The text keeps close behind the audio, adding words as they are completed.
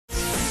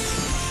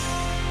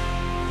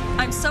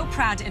I'm so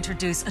proud to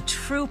introduce a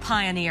true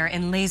pioneer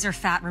in laser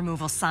fat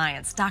removal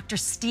science, Dr.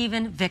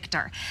 Stephen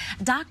Victor.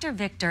 Dr.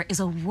 Victor is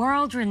a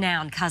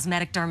world-renowned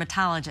cosmetic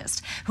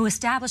dermatologist who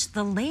established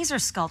the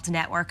LaserSculpt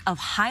network of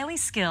highly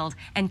skilled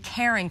and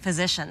caring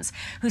physicians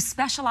who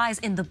specialize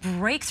in the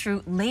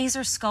breakthrough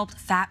LaserSculpt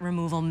fat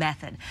removal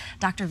method.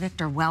 Dr.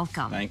 Victor,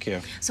 welcome. Thank you.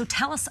 So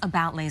tell us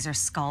about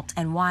LaserSculpt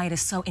and why it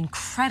is so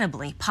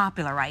incredibly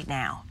popular right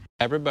now.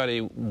 Everybody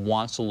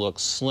wants to look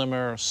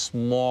slimmer,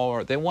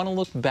 smaller. They want to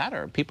look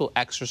better. People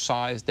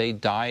exercise, they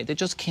diet, they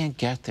just can't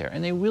get there,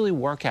 and they really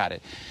work at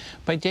it.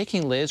 By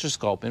taking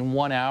LaserSculpt in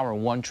 1 hour,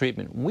 one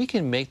treatment, we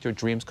can make their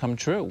dreams come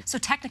true. So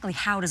technically,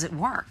 how does it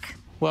work?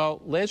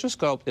 Well,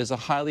 LaserSculpt is a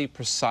highly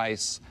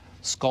precise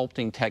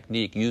sculpting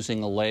technique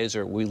using a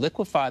laser. We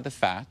liquefy the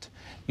fat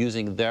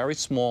using very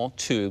small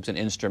tubes and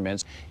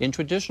instruments. In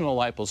traditional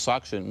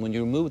liposuction, when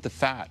you remove the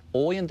fat,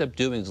 all you end up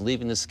doing is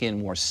leaving the skin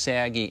more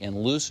saggy and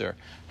looser.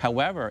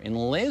 However, in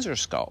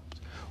LaserSculpt,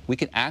 we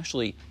can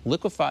actually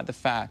liquefy the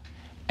fat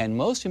and,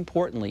 most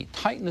importantly,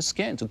 tighten the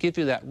skin to give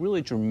you that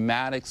really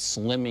dramatic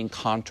slimming,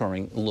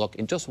 contouring look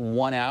in just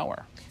 1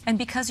 hour. And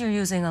because you're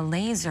using a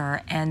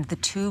laser and the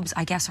tubes,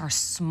 I guess, are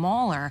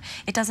smaller,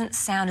 it doesn't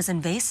sound as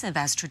invasive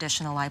as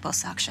traditional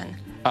liposuction.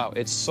 Oh,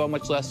 it's so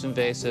much less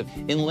invasive.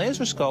 In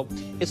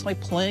LaserSculpt, it's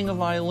like playing a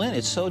violin.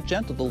 It's so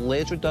gentle. The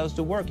laser does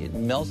the work. It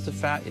melts the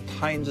fat, it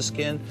tightens the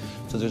skin,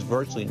 so there's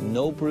virtually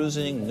no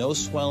bruising, no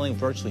swelling,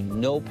 virtually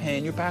no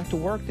pain. You're back to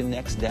work the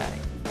next day.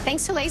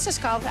 Thanks to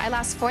LaserSculpt, I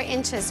lost 4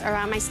 inches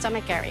around my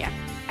stomach area.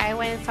 I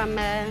went from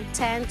a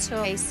 10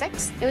 to a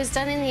 6. It was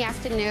done in the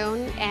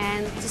afternoon,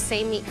 and the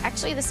same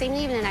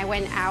evening I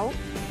went out,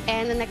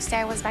 and the next day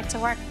I was back to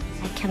work.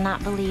 I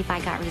cannot believe I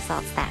got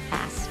results that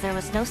fast. There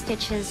was no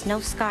stitches, no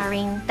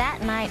scarring.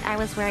 That night I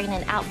was wearing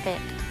an outfit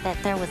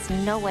that there was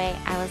no way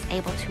I was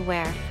able to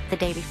wear the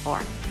day before.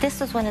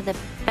 This was one of the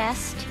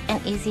best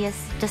and easiest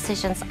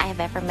decisions I have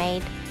ever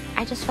made.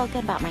 I just felt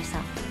good about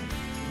myself.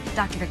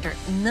 Dr. Victor,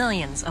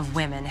 millions of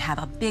women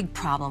have a big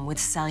problem with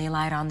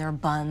cellulite on their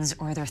buns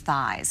or their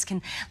thighs.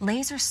 Can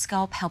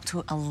LaserSculpt help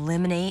to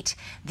eliminate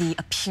the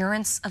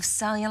appearance of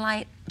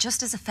cellulite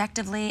just as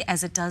effectively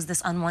as it does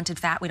this unwanted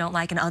fat we don't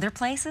like in other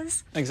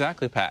places?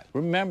 Exactly, Pat.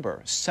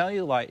 Remember,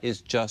 cellulite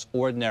is just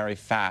ordinary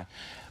fat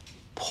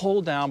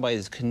pulled down by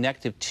these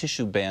connective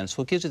tissue bands,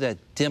 so it gives you that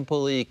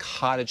dimply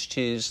cottage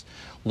cheese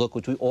look,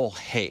 which we all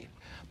hate.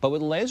 But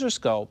with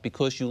LaserSculpt,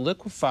 because you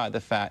liquefy the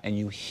fat and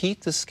you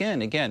heat the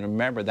skin, again,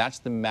 remember, that's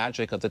the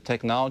magic of the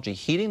technology.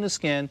 Heating the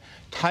skin,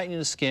 tightening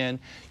the skin,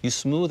 you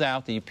smooth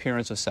out the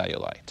appearance of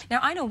cellulite. Now,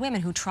 I know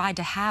women who tried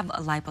to have a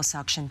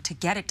liposuction to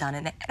get it done,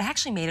 and it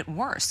actually made it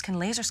worse. Can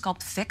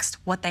LaserSculpt fix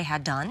what they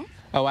had done?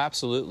 Oh,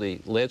 absolutely.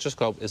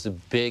 LaserSculpt is a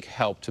big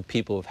help to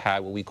people who've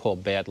had what we call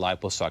bad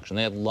liposuction.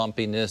 They have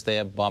lumpiness, they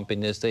have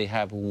bumpiness, they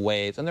have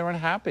waves, and they're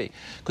unhappy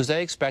because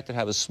they expect to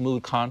have a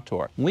smooth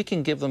contour. We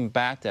can give them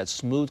back that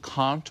smooth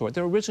contour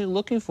they're originally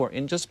looking for.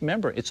 And just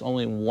remember, it's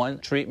only one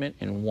treatment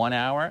in 1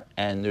 hour,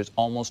 and there's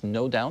almost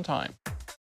no downtime.